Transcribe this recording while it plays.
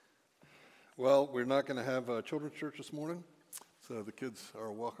Well, we're not going to have a children's church this morning, so the kids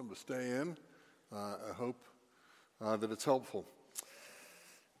are welcome to stay in. I hope that it's helpful.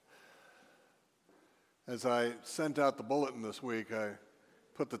 As I sent out the bulletin this week, I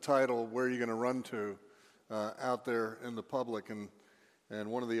put the title, "Where Are You Going to Run To?" Out there in the public, and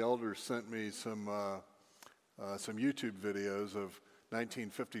one of the elders sent me some YouTube videos of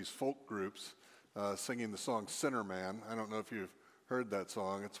 1950s folk groups singing the song Sinner Man. I don't know if you've heard that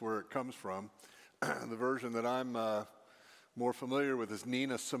song. It's where it comes from. The version that I'm more familiar with is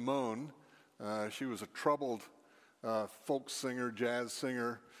Nina Simone. She was a troubled folk singer, jazz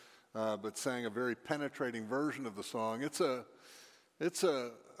singer, but sang a very penetrating version of the song. It's a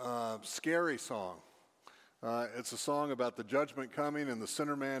scary song. It's a song about the judgment coming, and the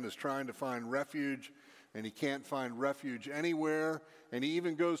sinner man is trying to find refuge, and he can't find refuge anywhere, and he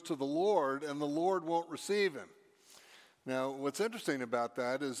even goes to the Lord, and the Lord won't receive him. Now, what's interesting about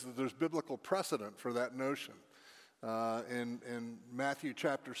that is that there's biblical precedent for that notion. In Matthew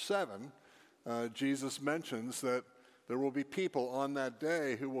chapter 7, Jesus mentions that there will be people on that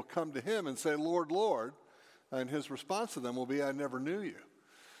day who will come to him and say, "Lord, Lord," and his response to them will be, "I never knew you."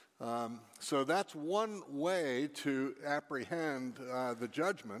 So that's one way to apprehend the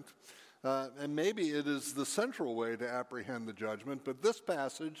judgment, and maybe it is the central way to apprehend the judgment, but this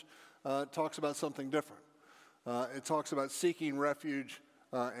passage talks about something different. It talks about seeking refuge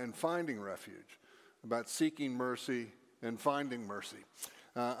and finding refuge, about seeking mercy and finding mercy.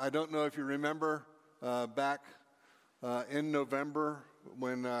 I don't know if you remember back in November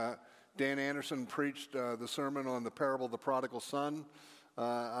when Dan Anderson preached the sermon on the parable of the prodigal son.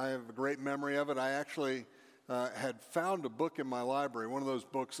 I have a great memory of it. I actually had found a book in my library, one of those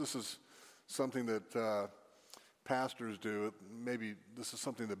books. This is something that pastors do. Maybe this is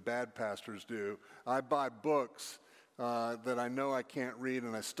something that bad pastors do. I buy books that I know I can't read,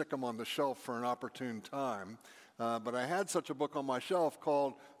 and I stick them on the shelf for an opportune time. But I had such a book on my shelf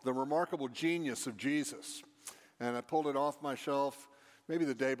called The Remarkable Genius of Jesus. And I pulled it off my shelf maybe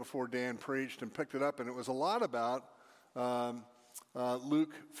the day before Dan preached and picked it up, and it was a lot about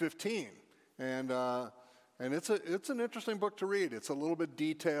Luke 15. And it's an interesting book to read. It's a little bit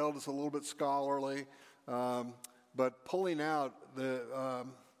detailed. It's a little bit scholarly. But pulling out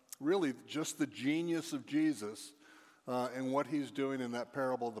really just the genius of Jesus and what he's doing in that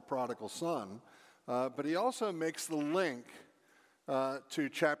parable of the prodigal son. But he also makes the link to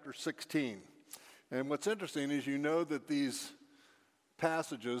chapter 16. And what's interesting is you know that these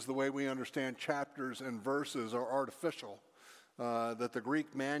passages, the way we understand chapters and verses, are artificial, that the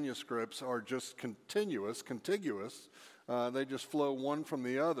Greek manuscripts are just contiguous. They just flow one from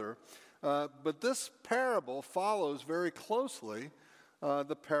the other. But this parable follows very closely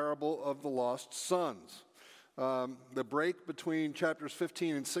the parable of the lost sons. The break between chapters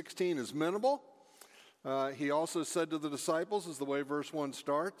 15 and 16 is minimal. He also said to the disciples, is the way verse 1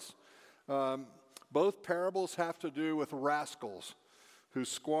 starts, both parables have to do with rascals who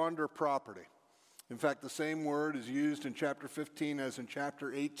squander property. In fact, the same word is used in chapter 15 as in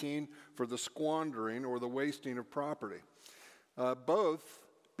chapter 18 for the squandering or the wasting of property. Both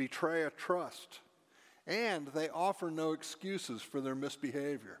betray a trust, and they offer no excuses for their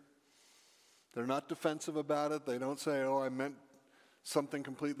misbehavior. They're not defensive about it. They don't say, "Oh, I meant something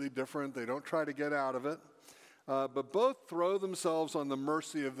completely different." They don't try to get out of it. But both throw themselves on the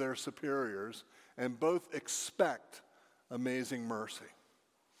mercy of their superiors, and both expect amazing mercy.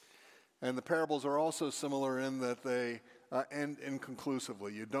 And the parables are also similar in that they end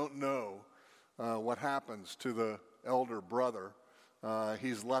inconclusively. You don't know what happens to the elder brother.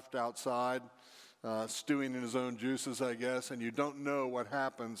 He's left outside, stewing in his own juices, I guess, and you don't know what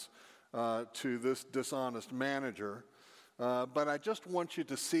happens to this dishonest manager. But I just want you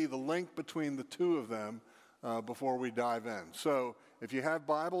to see the link between the two of them before we dive in. So if you have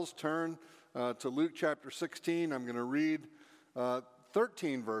Bibles, turn to Luke chapter 16. I'm going to read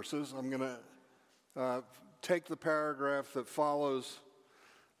 13 verses. I'm going to take the paragraph that follows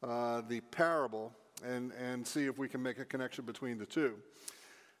the parable and see if we can make a connection between the two.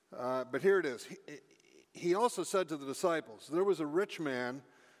 But here it is. He also said to the disciples, there was a rich man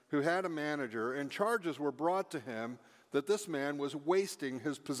who had a manager, and charges were brought to him that this man was wasting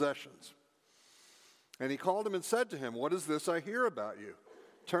his possessions. And he called him and said to him, "What is this I hear about you?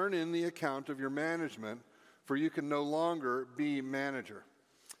 Turn in the account of your management, for you can no longer be manager."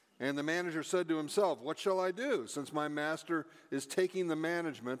 And the manager said to himself, "What shall I do, since my master is taking the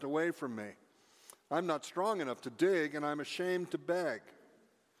management away from me? I'm not strong enough to dig, and I'm ashamed to beg.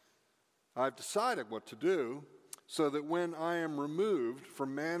 I've decided what to do, so that when I am removed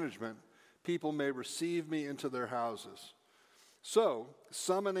from management, people may receive me into their houses. So,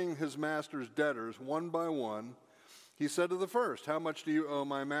 summoning his master's debtors one by one, he said to the first, 'How much do you owe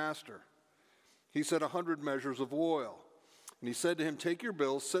my master?' He said, 100 measures of oil. And he said to him, 'Take your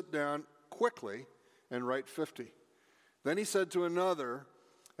bill, sit down quickly, and write 50. Then he said to another,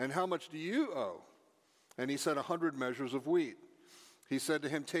 'And how much do you owe?' And he said, 100 measures of wheat. He said to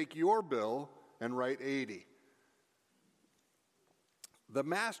him, 'Take your bill and write 80. The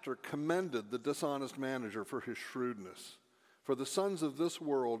master commended the dishonest manager for his shrewdness. For the sons of this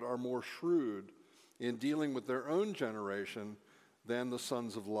world are more shrewd in dealing with their own generation than the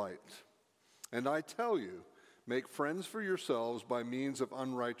sons of light. And I tell you, make friends for yourselves by means of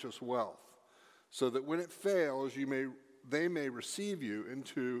unrighteous wealth, so that when it fails, they may receive you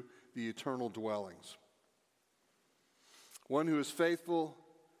into the eternal dwellings. One who is faithful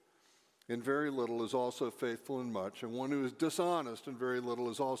in very little is also faithful in much, and one who is dishonest in very little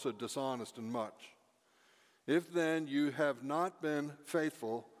is also dishonest in much. If then you have not been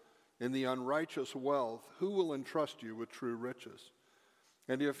faithful in the unrighteous wealth, who will entrust you with true riches?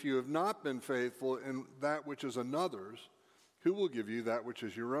 And if you have not been faithful in that which is another's, who will give you that which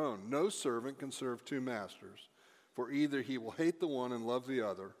is your own? No servant can serve two masters, for either he will hate the one and love the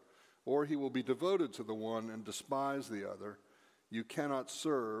other, or he will be devoted to the one and despise the other. You cannot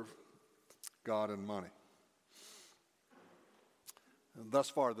serve God and money. And thus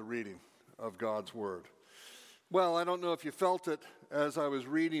far, the reading of God's word. Well, I don't know if you felt it as I was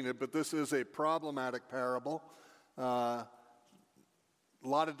reading it, but this is a problematic parable. A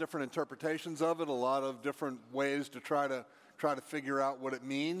lot of different interpretations of it, a lot of different ways to try to figure out what it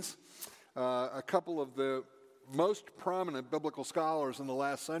means. A couple of the most prominent biblical scholars in the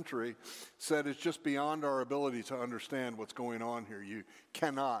last century said it's just beyond our ability to understand what's going on here. You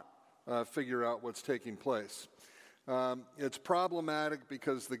cannot figure out what's taking place. It's problematic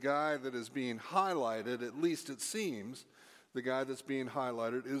because the guy that is being highlighted, at least it seems, the guy that's being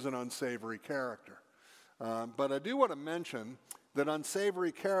highlighted is an unsavory character. But I do want to mention that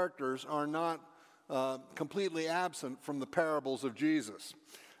unsavory characters are not completely absent from the parables of Jesus.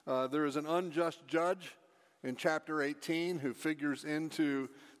 There is an unjust judge in chapter 18 who figures into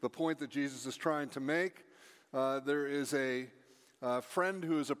the point that Jesus is trying to make. There is a friend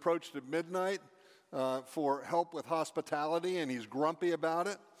who is approached at midnight for help with hospitality, and he's grumpy about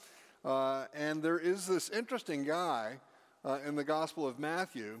it. And there is this interesting guy in the Gospel of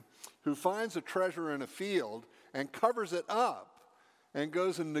Matthew who finds a treasure in a field and covers it up and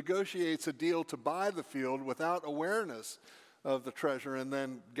goes and negotiates a deal to buy the field without awareness of the treasure and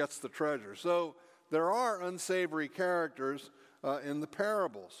then gets the treasure. So there are unsavory characters in the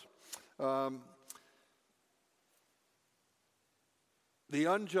parables. The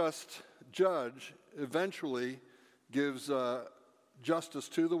unjust judge eventually gives justice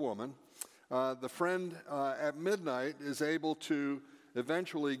to the woman. The friend at midnight is able to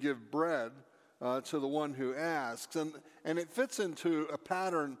eventually give bread to the one who asks. And it fits into a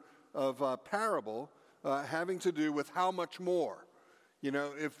pattern of parable having to do with how much more. You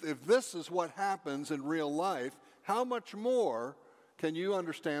know, if this is what happens in real life, how much more can you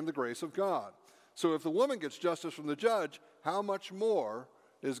understand the grace of God? So if the woman gets justice from the judge, how much more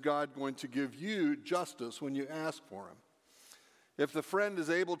is God going to give you justice when you ask for him? If the friend is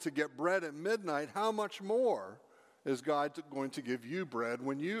able to get bread at midnight, how much more is God going to give you bread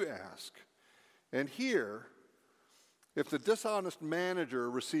when you ask? And here, if the dishonest manager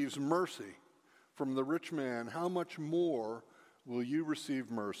receives mercy from the rich man, how much more will you receive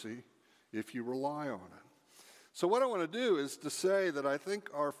mercy if you rely on it? So what I want to do is to say that I think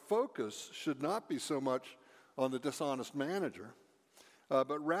our focus should not be so much on the dishonest manager,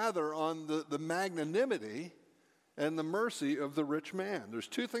 but rather on the magnanimity and the mercy of the rich man. There's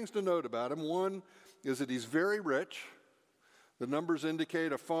two things to note about him. One is that he's very rich. The numbers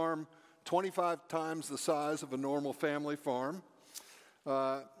indicate a farm 25 times the size of a normal family farm.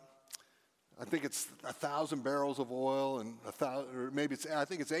 I think it's 1,000 barrels of oil, and I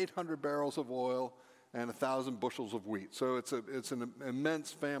think it's 800 barrels of oil and 1,000 bushels of wheat. So it's an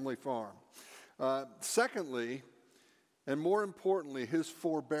immense family farm. Secondly, and more importantly, his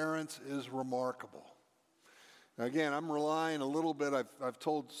forbearance is remarkable. Again, I'm relying a little bit. I've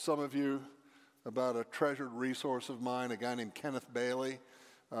told some of you about a treasured resource of mine, a guy named Kenneth Bailey.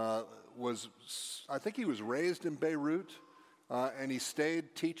 I think he was raised in Beirut, and he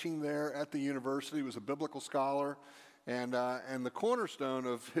stayed teaching there at the university. He was a biblical scholar, and the cornerstone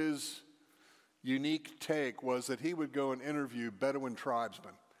of his unique take was that he would go and interview Bedouin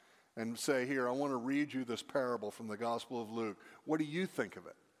tribesmen and say, here, I want to read you this parable from the Gospel of Luke. What do you think of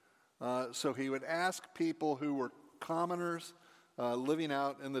it? So he would ask people who were commoners living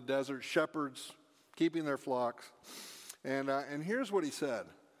out in the desert, shepherds, keeping their flocks, And here's what he said.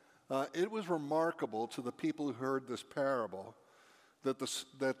 It was remarkable to the people who heard this parable that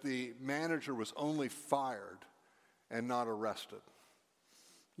the manager was only fired and not arrested.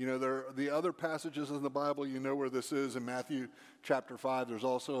 You know, there are the other passages in the Bible, you know where this is in Matthew chapter 5. There's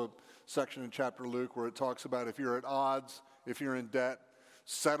also a section in chapter Luke where it talks about if you're at odds, if you're in debt,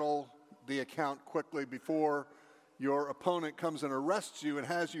 settle the account quickly before your opponent comes and arrests you and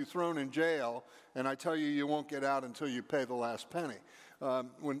has you thrown in jail, and I tell you, you won't get out until you pay the last penny.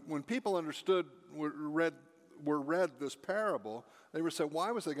 When people understood, were read this parable, they were saying,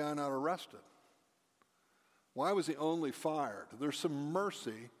 why was the guy not arrested? Why was he only fired? There's some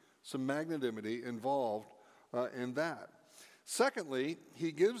mercy, some magnanimity involved in that. Secondly,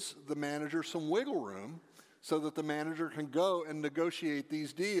 he gives the manager some wiggle room so that the manager can go and negotiate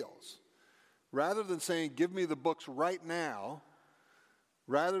these deals. Rather than saying, give me the books right now,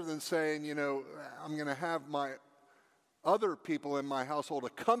 rather than saying, you know, I'm going to have my other people in my household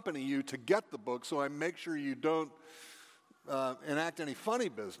accompany you to get the book so I make sure you don't enact any funny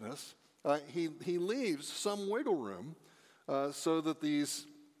business, he leaves some wiggle room so that these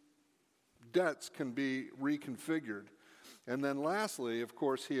debts can be reconfigured. And then lastly, of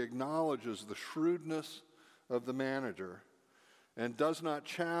course, he acknowledges the shrewdness of the manager and does not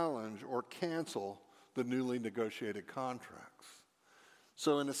challenge or cancel the newly negotiated contracts.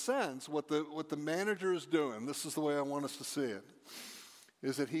 So in a sense, what the manager is doing, this is the way I want us to see it,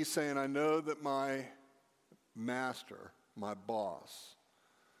 is that he's saying, I know that my master, my boss,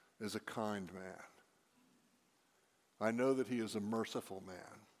 is a kind man. I know that he is a merciful man.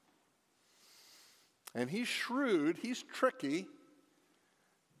 And he's shrewd, he's tricky,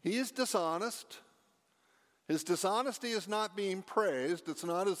 he is dishonest. His dishonesty is not being praised. It's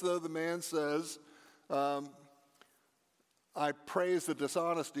not as though the man says, I praise the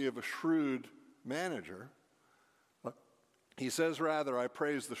dishonesty of a shrewd manager. He says rather, I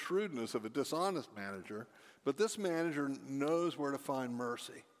praise the shrewdness of a dishonest manager. But this manager knows where to find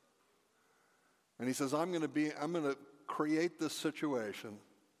mercy. And he says, I'm going to create this situation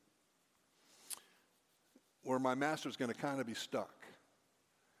where my master's going to kind of be stuck.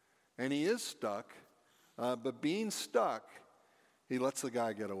 And he is stuck, but being stuck, he lets the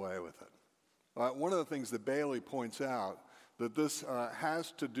guy get away with it. One of the things that Bailey points out, that this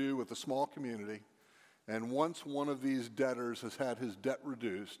has to do with a small community, and once one of these debtors has had his debt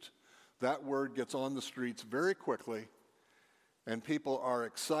reduced, that word gets on the streets very quickly, and people are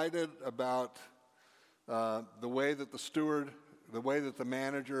excited about the way that the steward, the way that the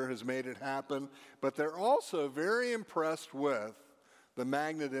manager has made it happen, but they're also very impressed with the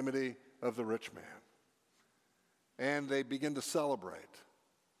magnanimity of the rich man. And they begin to celebrate,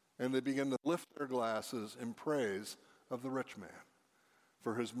 and they begin to lift their glasses in praise of the rich man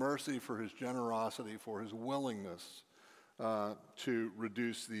for his mercy, for his generosity, for his willingness to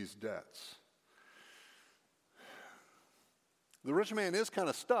reduce these debts. The rich man is kind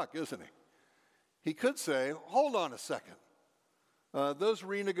of stuck, isn't he? He could say, hold on a second. Those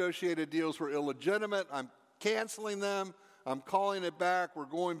renegotiated deals were illegitimate. I'm canceling them. I'm calling it back. We're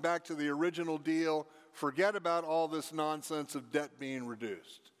going back to the original deal. Forget about all this nonsense of debt being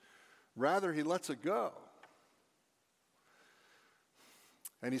reduced. Rather, he lets it go.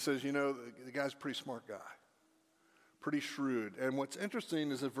 And he says, you know, the guy's a pretty smart guy, pretty shrewd. And what's interesting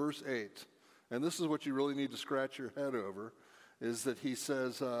is at verse 8, and this is what you really need to scratch your head over, is that he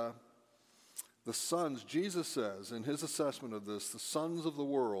says, the sons, Jesus says in his assessment of this, the sons of the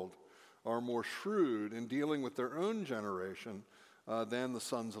world are more shrewd in dealing with their own generation than the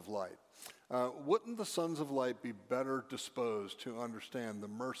sons of light. Wouldn't the sons of light be better disposed to understand the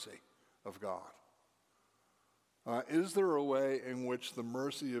mercy of God? Is there a way in which the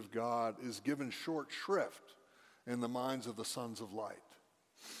mercy of God is given short shrift in the minds of the sons of light?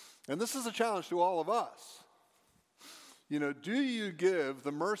 And this is a challenge to all of us. You know, do you give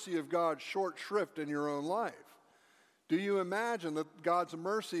the mercy of God short shrift in your own life? Do you imagine that God's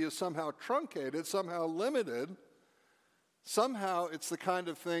mercy is somehow truncated, somehow limited? Somehow it's the kind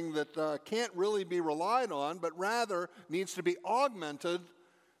of thing that can't really be relied on, but rather needs to be augmented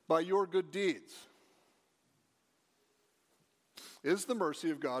by your good deeds. Is the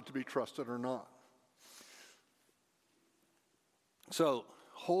mercy of God to be trusted or not? So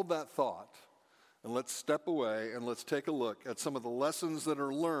hold that thought, and let's step away and let's take a look at some of the lessons that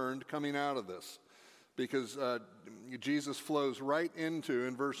are learned coming out of this. Because Jesus flows right into,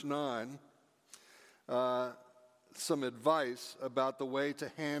 in verse 9, some advice about the way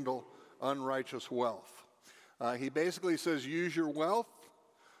to handle unrighteous wealth. He basically says, use your wealth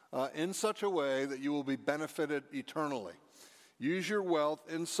in such a way that you will be benefited eternally. Use your wealth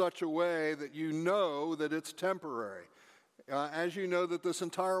in such a way that you know that it's temporary. as you know that this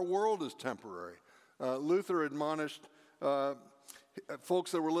entire world is temporary. Luther admonished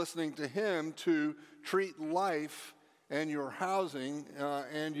folks that were listening to him to treat life and your housing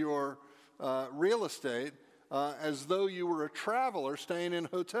and your real estate as though you were a traveler staying in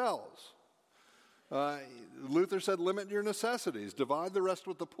hotels. Luther said, limit your necessities, divide the rest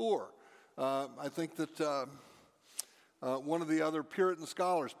with the poor. I think that one of the other Puritan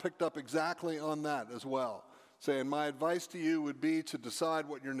scholars picked up exactly on that as well, saying, my advice to you would be to decide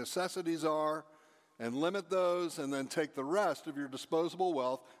what your necessities are and limit those, and then take the rest of your disposable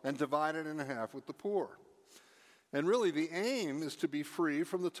wealth and divide it in half with the poor. And really, the aim is to be free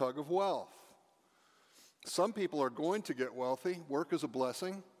from the tug of wealth. Some people are going to get wealthy. Work is a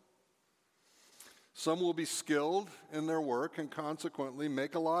blessing. Some will be skilled in their work and consequently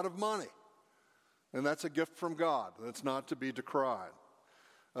make a lot of money. And that's a gift from God. That's not to be decried.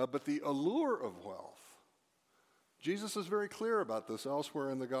 But the allure of wealth, Jesus is very clear about this elsewhere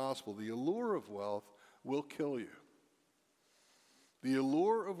in the gospel. The allure of wealth will kill you. The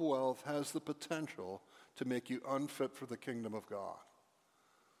allure of wealth has the potential to make you unfit for the kingdom of God.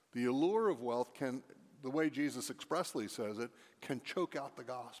 The allure of wealth can, the way Jesus expressly says it, can choke out the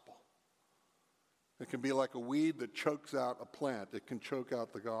gospel. It can be like a weed that chokes out a plant. It can choke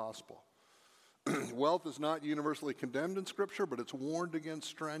out the gospel. Wealth is not universally condemned in Scripture, but it's warned against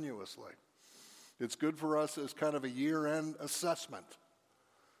strenuously. It's good for us as kind of a year-end assessment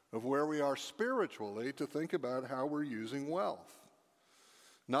of where we are spiritually to think about how we're using wealth.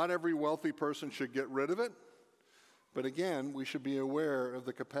 Not every wealthy person should get rid of it, but again, we should be aware of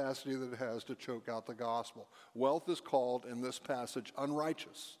the capacity that it has to choke out the gospel. Wealth is called in this passage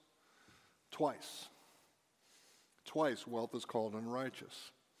unrighteous. Twice. Twice wealth is called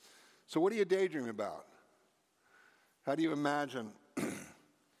unrighteous. So what are you daydreaming about? How do you imagine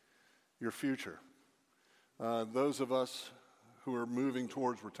your future? Those of us who are moving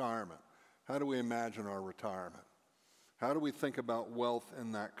towards retirement, how do we imagine our retirement? How do we think about wealth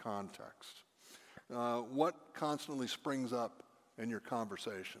in that context? What constantly springs up in your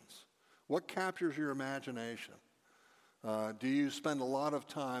conversations? What captures your imagination? Do you spend a lot of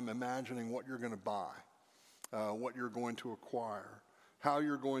time imagining what you're going to buy, what you're going to acquire, how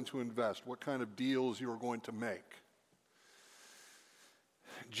you're going to invest, what kind of deals you're going to make?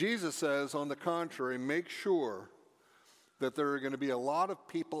 Jesus says, on the contrary, make sure that there are going to be a lot of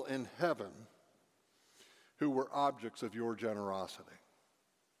people in heaven who were objects of your generosity.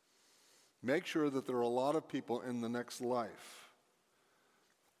 Make sure that there are a lot of people in the next life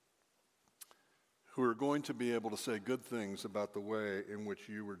who are going to be able to say good things about the way in which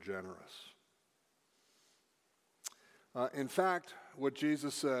you were generous. In fact, what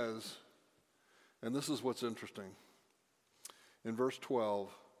Jesus says, and this is what's interesting, in verse 12,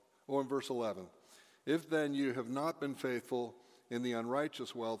 or in verse 11, if then you have not been faithful in the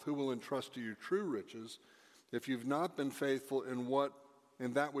unrighteous wealth, who will entrust to you true riches? If you've not been faithful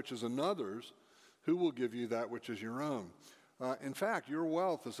in that which is another's, who will give you that which is your own? In fact, your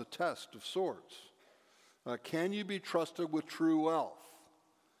wealth is a test of sorts. Can you be trusted with true wealth?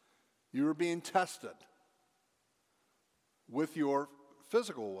 You are being tested with your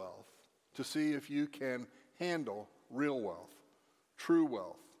physical wealth to see if you can handle real wealth, true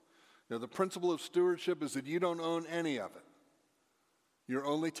wealth. Now, the principle of stewardship is that you don't own any of it. You're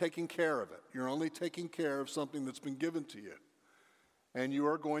only taking care of it. You're only taking care of something that's been given to you. And you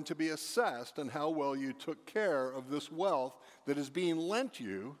are going to be assessed on how well you took care of this wealth that is being lent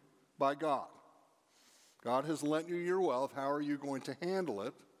you by God. God has lent you your wealth. How are you going to handle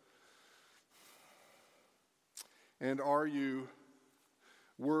it? And are you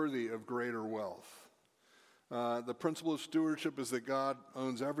worthy of greater wealth? The principle of stewardship is that God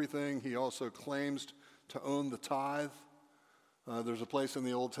owns everything. He also claims to own the tithe. There's a place in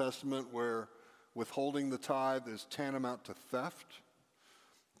the Old Testament where withholding the tithe is tantamount to theft,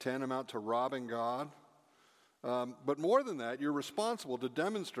 tantamount to robbing God. But more than that, you're responsible to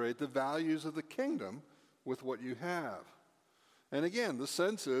demonstrate the values of the kingdom with what you have. And again, the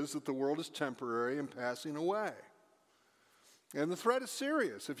sense is that the world is temporary and passing away. And the threat is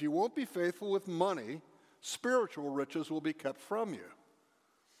serious. If you won't be faithful with money, spiritual riches will be kept from you.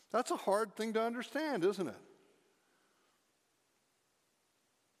 That's a hard thing to understand, isn't it?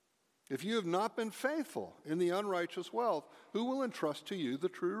 If you have not been faithful in the unrighteous wealth, who will entrust to you the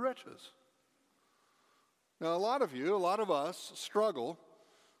true riches? Now, a lot of us struggle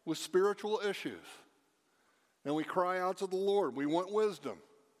with spiritual issues. And we cry out to the Lord. We want wisdom.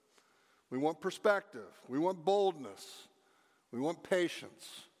 We want perspective. We want boldness. We want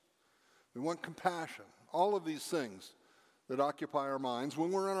patience. We want compassion. All of these things that occupy our minds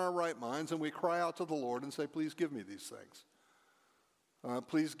when we're in our right minds, and we cry out to the Lord and say, please give me these things.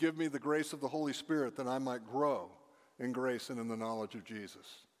 Please give me the grace of the Holy Spirit that I might grow in grace and in the knowledge of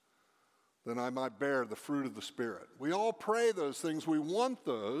Jesus, that I might bear the fruit of the Spirit. We all pray those things. We want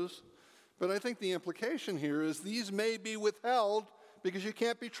those. But I think the implication here is these may be withheld because you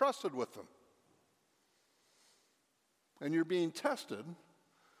can't be trusted with them. And you're being tested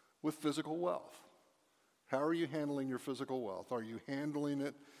with physical wealth. How are you handling your physical wealth? Are you handling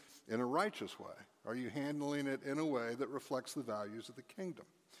it in a righteous way? Are you handling it in a way that reflects the values of the kingdom?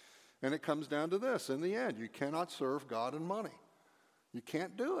 And it comes down to this. In the end, you cannot serve God and money. You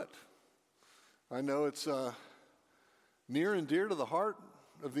can't do it. I know it's near and dear to the heart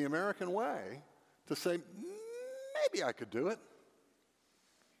of the American way to say, maybe I could do it.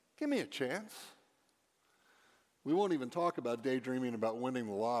 Give me a chance. We won't even talk about daydreaming about winning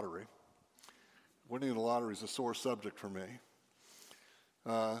the lottery. Winning the lottery is a sore subject for me.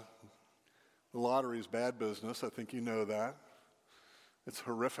 The lottery is bad business. I think you know that. It's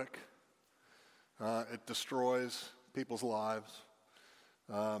horrific. It destroys people's lives.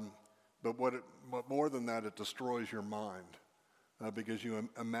 But more than that, it destroys your mind because you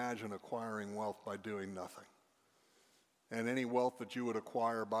imagine acquiring wealth by doing nothing. And any wealth that you would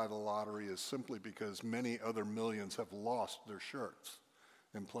acquire by the lottery is simply because many other millions have lost their shirts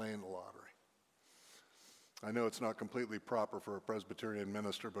in playing the lottery. I know it's not completely proper for a Presbyterian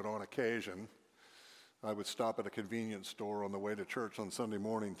minister, but on occasion, I would stop at a convenience store on the way to church on Sunday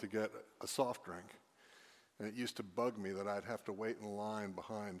morning to get a soft drink. And it used to bug me that I'd have to wait in line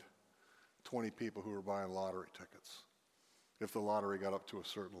behind 20 people who were buying lottery tickets if the lottery got up to a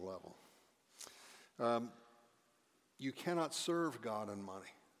certain level. You cannot serve God and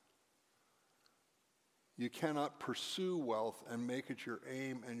money. You cannot pursue wealth and make it your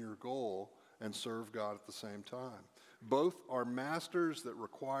aim and your goal and serve God at the same time. Both are masters that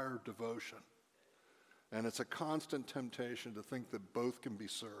require devotion. And it's a constant temptation to think that both can be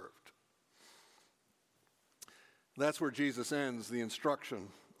served. That's where Jesus ends the instruction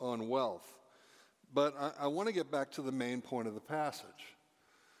on wealth. But I want to get back to the main point of the passage.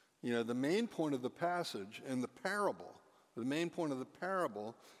 You know, the main point of the passage and the parable, the main point of the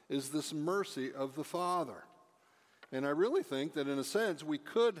parable is this mercy of the Father. And I really think that in a sense we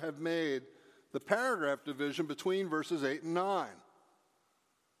could have made the paragraph division between verses 8 and 9.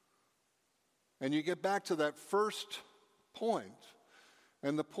 And you get back to that first point,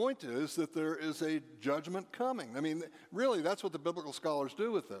 and the point is that there is a judgment coming. I mean, really, that's what the biblical scholars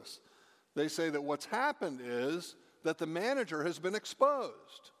do with this. They say that what's happened is that the manager has been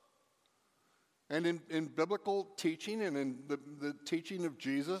exposed. And in biblical teaching and in the teaching of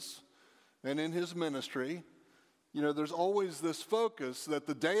Jesus and in his ministry, you know, there's always this focus that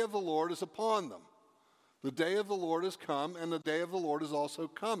the day of the Lord is upon them. The day of the Lord has come, and the day of the Lord is also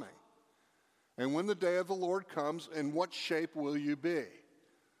coming. And when the day of the Lord comes, in what shape will you be?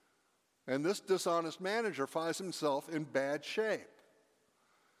 And this dishonest manager finds himself in bad shape.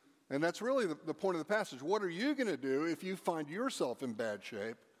 And that's really the point of the passage. What are you going to do if you find yourself in bad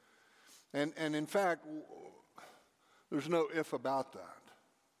shape? And in fact, there's no if about that.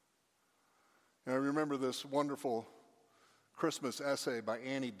 And I remember this wonderful Christmas essay by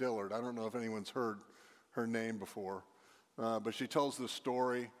Annie Dillard. I don't know if anyone's heard her name before, but she tells this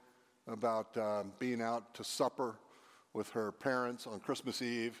story about being out to supper with her parents on Christmas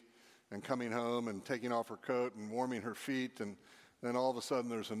Eve and coming home and taking off her coat and warming her feet. And then all of a sudden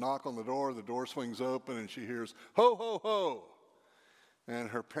there's a knock on the door swings open, and she hears, "Ho, ho, ho." And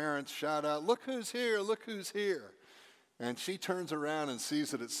her parents shout out, "Look who's here, look who's here." And she turns around and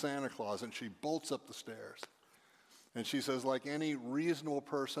sees that it's Santa Claus, and she bolts up the stairs. And she says, like any reasonable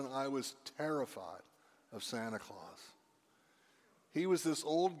person, I was terrified of Santa Claus. He was this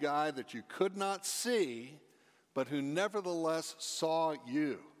old guy that you could not see, but who nevertheless saw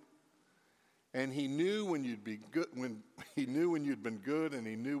you. And he knew when you'd be good, he knew when you'd been good, and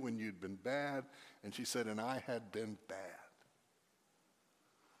he knew when you'd been bad. And she said, and I had been bad.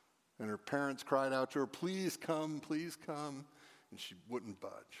 And her parents cried out to her, please come, and she wouldn't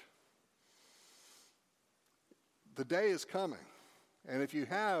budge. The day is coming, and if you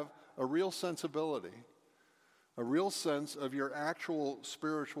have a real sensibility, a real sense of your actual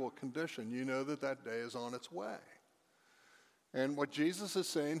spiritual condition, you know that that day is on its way. And what Jesus is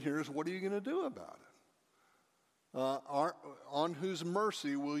saying here is, what are you going to do about it? On whose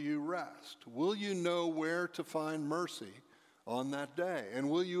mercy will you rest? Will you know where to find mercy on that day? And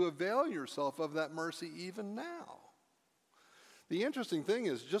will you avail yourself of that mercy even now? The interesting thing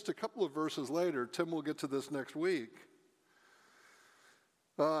is, just a couple of verses later, Tim will get to this next week.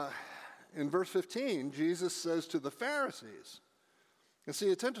 In verse 15, Jesus says to the Pharisees, and see,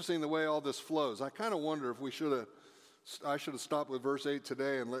 it's interesting the way all this flows. I kind of wonder if we should have I should have stopped with verse 8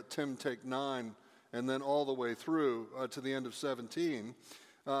 today and let Tim take 9 and then all the way through to the end of 17.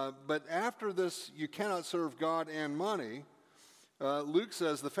 But after this, you cannot serve God and money, Luke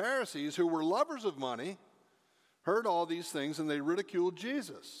says the Pharisees, who were lovers of money, heard all these things and they ridiculed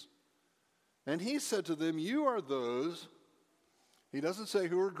Jesus. And he said to them, you are those, he doesn't say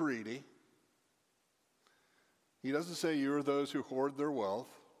who are greedy. He doesn't say you are those who hoard their wealth.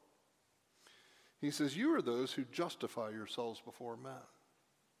 He says you are those who justify yourselves before men.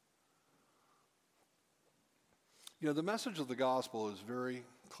 You know, the message of the gospel is very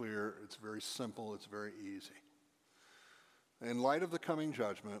clear, it's very simple, it's very easy. In light of the coming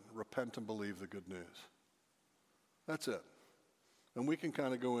judgment, repent and believe the good news. That's it. And we can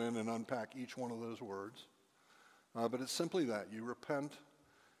kind of go in and unpack each one of those words. But it's simply that. You repent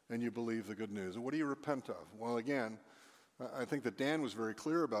and you believe the good news. And what do you repent of? Well, again, I think that Dan was very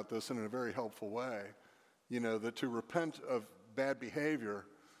clear about this and in a very helpful way. You know, that to repent of bad behavior,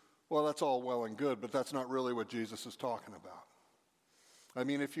 well, that's all well and good, but that's not really what Jesus is talking about. I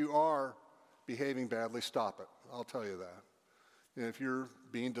mean, if you are behaving badly, stop it. I'll tell you that. And if you're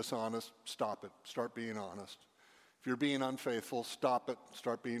being dishonest, stop it. Start being honest. If you're being unfaithful, stop it.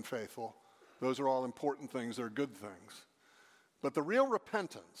 Start being faithful. Those are all important things. They're good things. But the real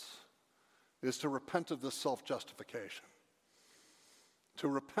repentance is to repent of this self-justification. To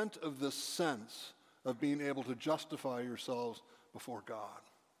repent of this sense of being able to justify yourselves before God.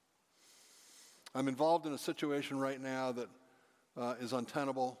 I'm involved in a situation right now that is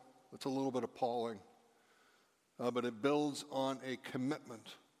untenable. It's a little bit appalling. But it builds on a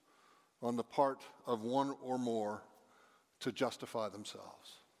commitment on the part of one or more to justify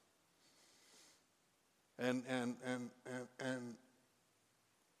themselves. And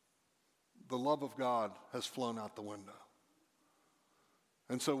the love of God has flown out the window.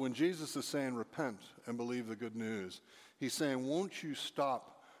 And so when Jesus is saying repent and believe the good news, he's saying, won't you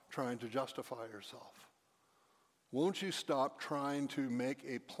stop trying to justify yourself? Won't you stop trying to make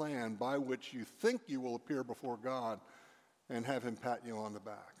a plan by which you think you will appear before God and have him pat you on the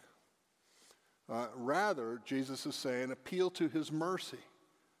back? Rather, Jesus is saying, appeal to his mercy.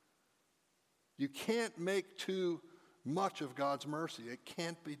 You can't make too much of God's mercy. It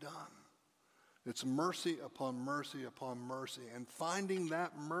can't be done. It's mercy upon mercy upon mercy. And finding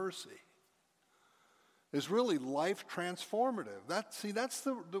that mercy is really life transformative. That's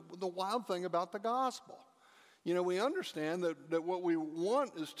the wild thing about the gospel. You know, we understand that what we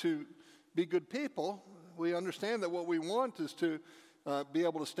want is to be good people. We understand that what we want is to be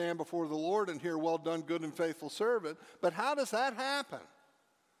able to stand before the Lord and hear, well done, good and faithful servant. But how does that happen?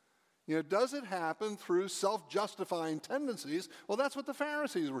 You know, does it happen through self-justifying tendencies? Well, that's what the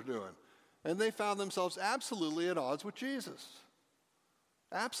Pharisees were doing. And they found themselves absolutely at odds with Jesus.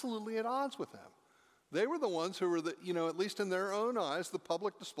 Absolutely at odds with him. They were the ones who were, at least in their own eyes, the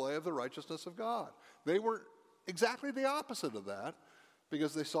public display of the righteousness of God. They were exactly the opposite of that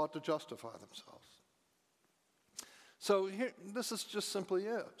because they sought to justify themselves. So here, this is just simply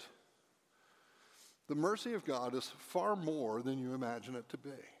it. The mercy of God is far more than you imagine it to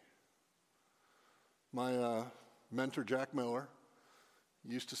be. My mentor, Jack Miller,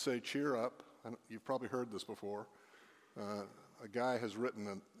 used to say, cheer up. You've probably heard this before. A guy has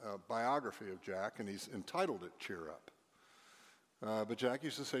written a biography of Jack, and he's entitled it, Cheer Up. But Jack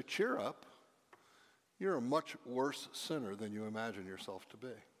used to say, cheer up. You're a much worse sinner than you imagine yourself to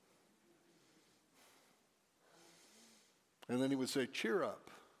be. And then he would say, cheer up.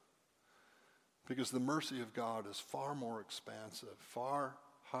 Because the mercy of God is far more expansive, far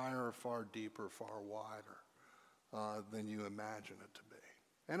higher, far deeper, far wider than you imagine it to be.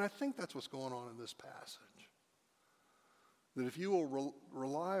 And I think that's what's going on in this passage. That if you will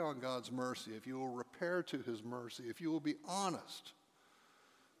rely on God's mercy, if you will repair to his mercy, if you will be honest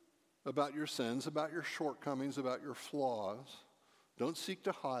about your sins, about your shortcomings, about your flaws, don't seek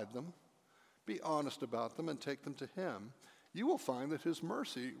to hide them, be honest about them and take them to him, you will find that his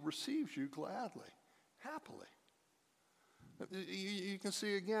mercy receives you gladly, happily. You can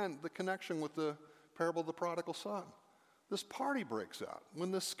see again the connection with the parable of the prodigal son. This party breaks out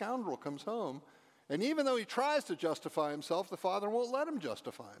when this scoundrel comes home, and even though he tries to justify himself, the father won't let him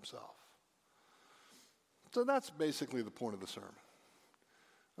justify himself. So that's basically the point of the sermon.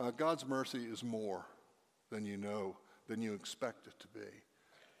 God's mercy is more than you know, than you expect it to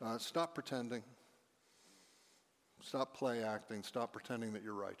be. Stop pretending. Stop play acting. Stop pretending that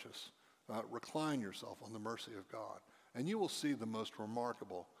you're righteous. Recline yourself on the mercy of God, and you will see the most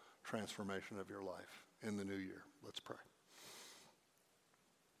remarkable transformation of your life in the new year. Let's pray.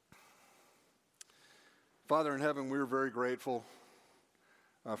 Father in heaven, we're very grateful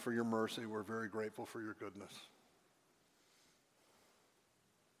for your mercy. We're very grateful for your goodness.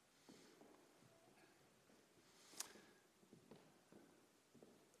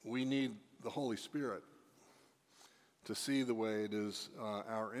 we need the Holy Spirit to see the way it is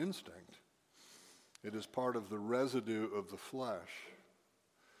our instinct. It is part of the residue of the flesh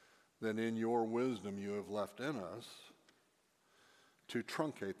that in your wisdom you have left in us to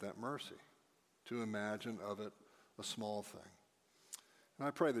truncate that mercy, to imagine of it a small thing. And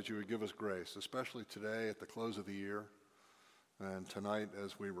I pray that you would give us grace, especially today at the close of the year, and tonight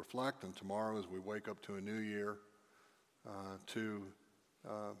as we reflect, and tomorrow as we wake up to a new year, to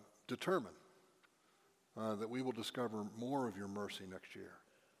determine that we will discover more of your mercy next year,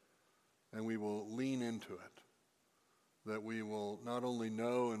 and we will lean into it, that we will not only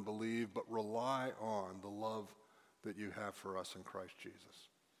know and believe, but rely on the love that you have for us in Christ Jesus.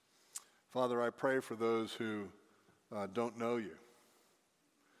 Father, I pray for those who don't know you,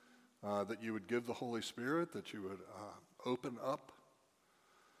 that you would give the Holy Spirit, that you would open up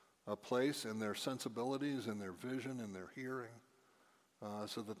a place in their sensibilities, in their vision, in their hearing,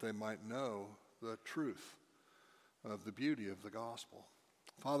 so that they might know the truth of the beauty of the gospel.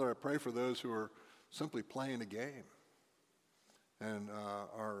 Father, I pray for those who are simply playing a game and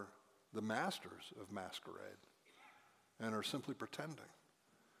are the masters of masquerade and are simply pretending.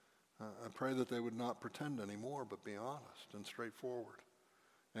 I pray that they would not pretend anymore, but be honest and straightforward.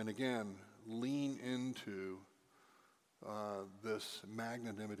 And again, lean into this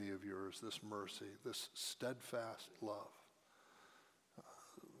magnanimity of yours, this mercy, this steadfast love.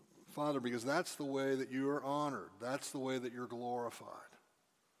 Father, because that's the way that you are honored. That's the way that you're glorified.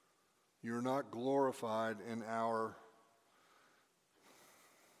 You're not glorified in our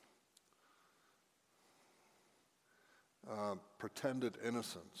pretended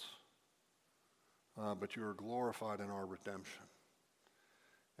innocence, but you are glorified in our redemption.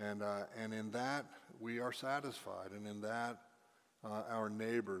 And in that we are satisfied, and in that our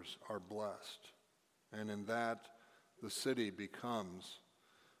neighbors are blessed, and in that the city becomes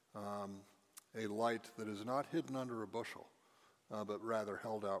a light that is not hidden under a bushel, but rather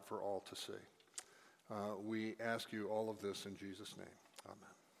held out for all to see. We ask you all of this in Jesus' name.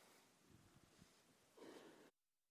 Amen.